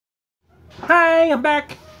Hi, I'm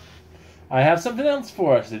back. I have something else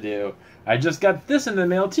for us to do. I just got this in the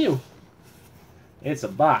mail too. It's a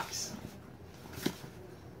box.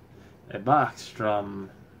 A box from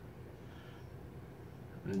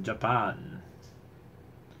Japan.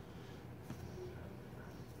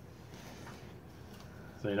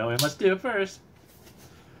 So you know what we must do first.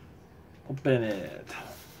 Open it.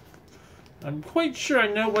 I'm quite sure I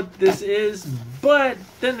know what this is, but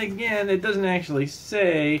then again, it doesn't actually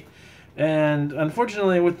say. And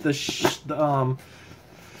unfortunately, with when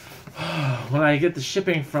I get the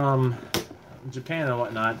shipping from Japan and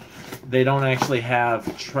whatnot, they don't actually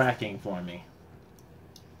have tracking for me.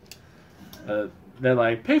 They're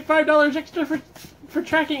like, pay $5 extra for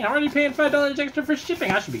tracking. I'm already paying $5 extra for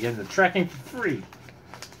shipping. I should be getting the tracking for free.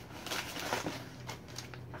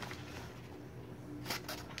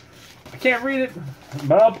 I can't read it,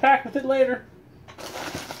 but I'll pack with it later.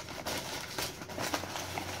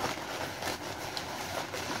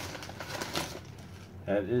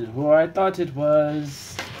 That is who I thought it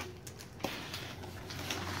was.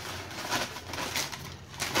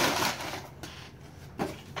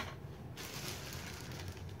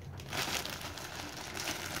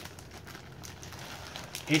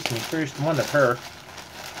 It's my first one of her.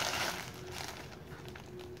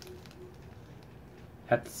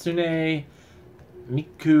 Hatsune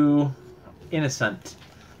Miku Innocent.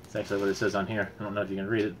 That's actually what it says on here. I don't know if you can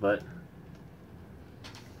read it, but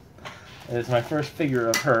it's my first figure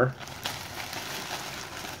of her.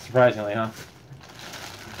 Surprisingly, huh?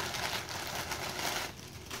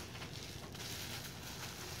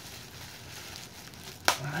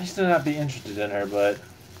 I used to not be interested in her, but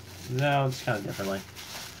now it's kind of differently.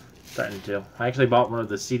 Starting to. I actually bought one of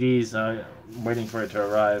the CDs, waiting for it to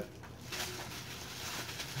arrive.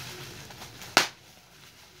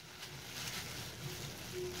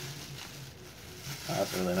 Oh,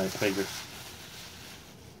 that's a really nice figure.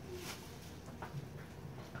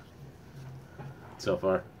 So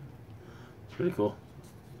far. It's pretty cool.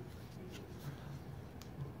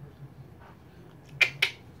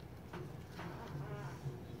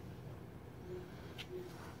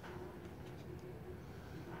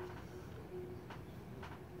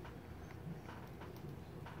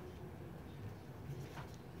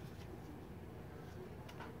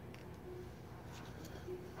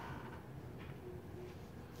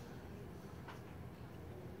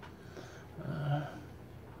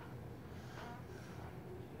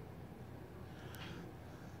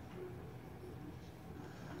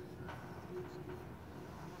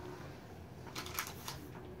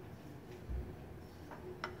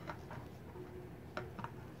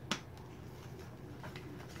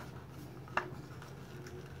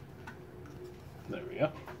 There we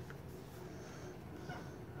go.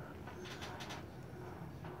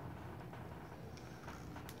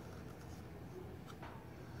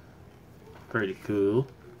 Pretty cool.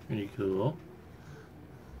 Pretty cool.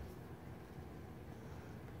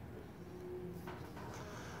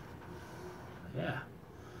 Yeah.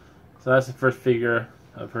 So that's the first figure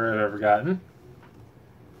of her I've ever gotten.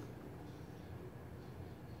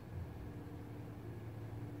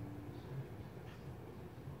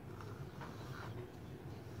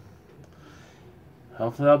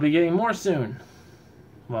 Hopefully I'll be getting more soon.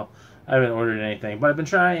 Well, I haven't ordered anything, but I've been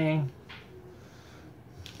trying.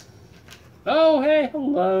 Oh, hey,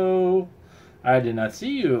 hello. I did not see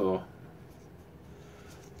you.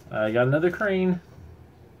 I got another crane.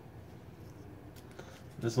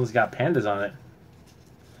 This one's got pandas on it.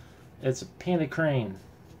 It's a panda crane.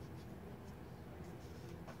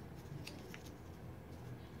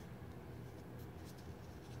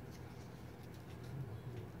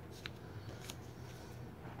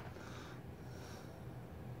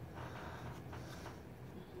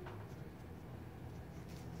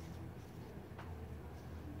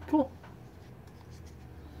 Cool.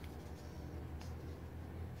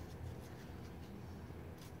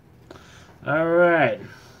 All right.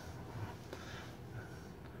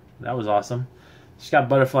 That was awesome. She's got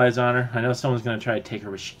butterflies on her. I know someone's going to try to take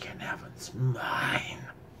her, but she can't have it. It's mine.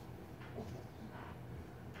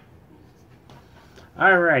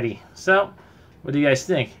 Alrighty. So, what do you guys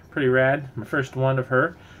think? Pretty rad. My first one of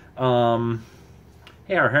her.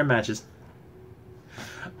 Hey, our hair matches.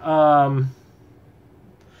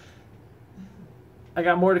 I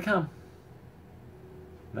got more to come.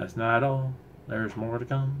 That's not all. There's more to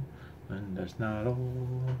come. And that's not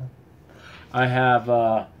all. I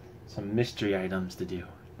have some mystery items to do.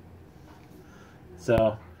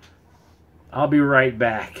 So, I'll be right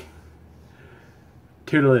back.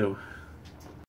 Toodaloo.